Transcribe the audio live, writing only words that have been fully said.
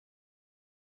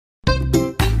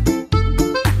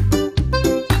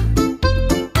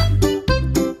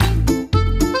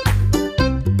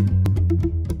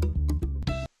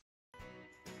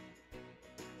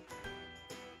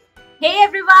Hey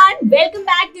everyone, welcome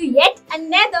back to yet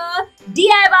another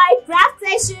DIY craft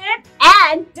session,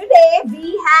 and today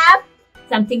we have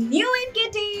something new in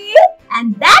kitty,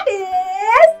 and that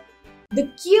is the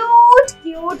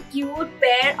cute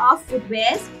pair of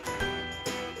footwears.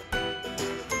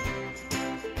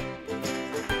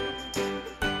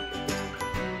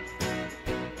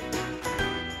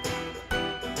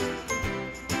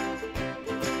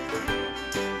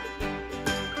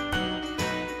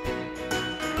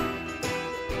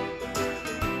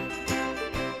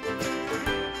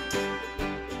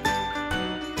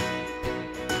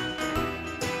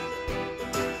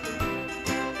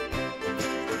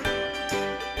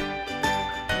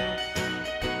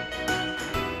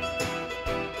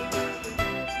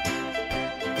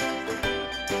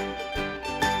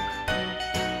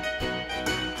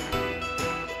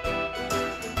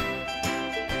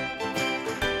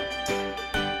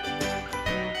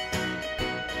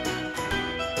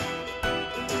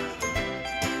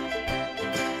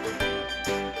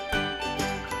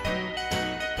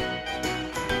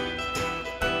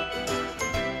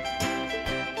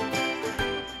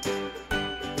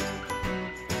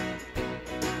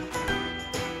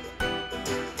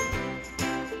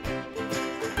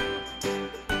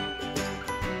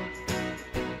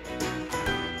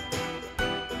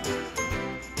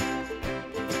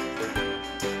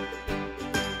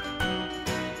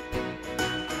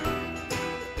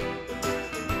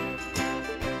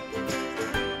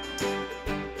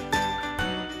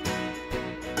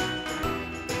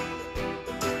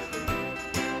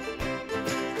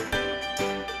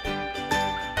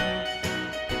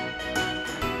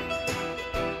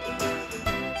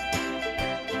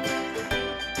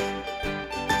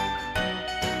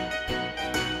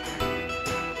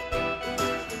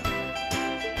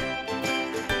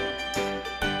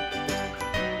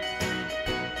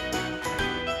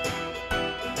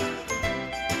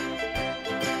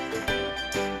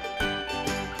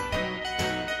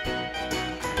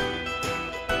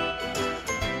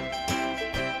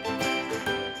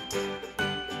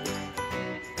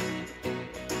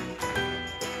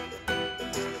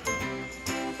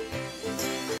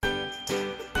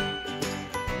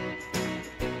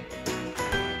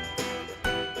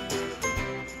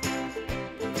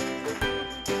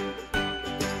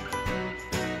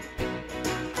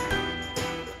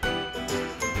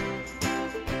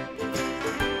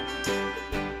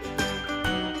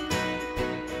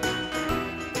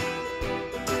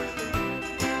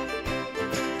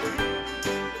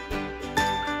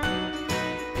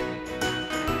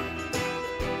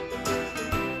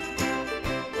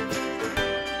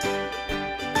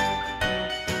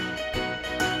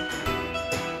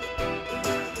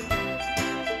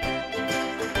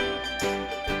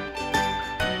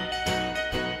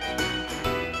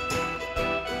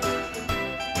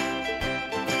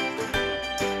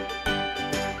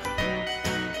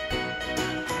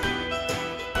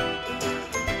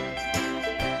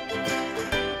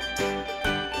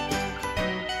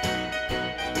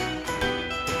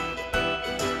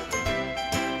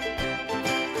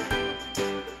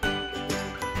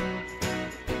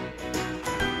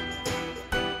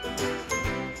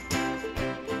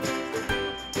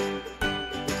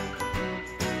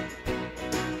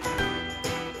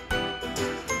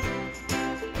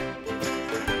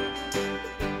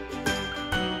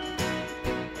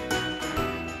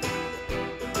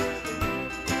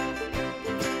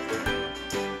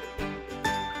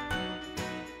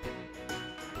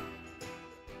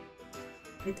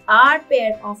 With our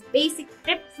pair of basic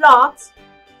flip-flops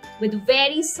with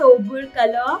very sober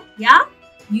color. Yeah,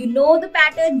 you know the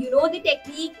pattern, you know the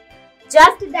technique.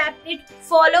 Just adapt it,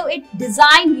 follow it,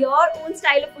 design your own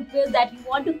style of footwear that you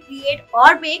want to create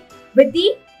or make with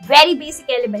the very basic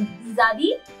elements. These are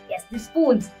the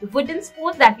spoons, the wooden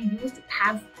spoons that we used to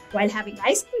have while having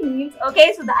ice creams.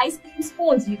 Okay, so the ice cream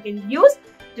spoons you can use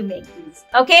to make these.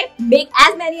 Okay, make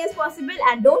as many as possible,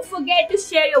 and don't forget to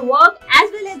share your work as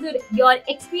well as your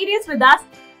experience with us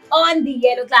on the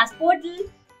Yellow Class portal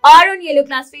or on Yellow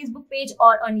Class Facebook page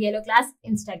or on Yellow Class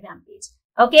Instagram page.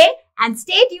 Okay, and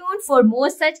stay tuned for more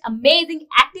such amazing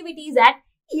activities at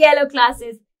Yellow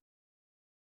Classes.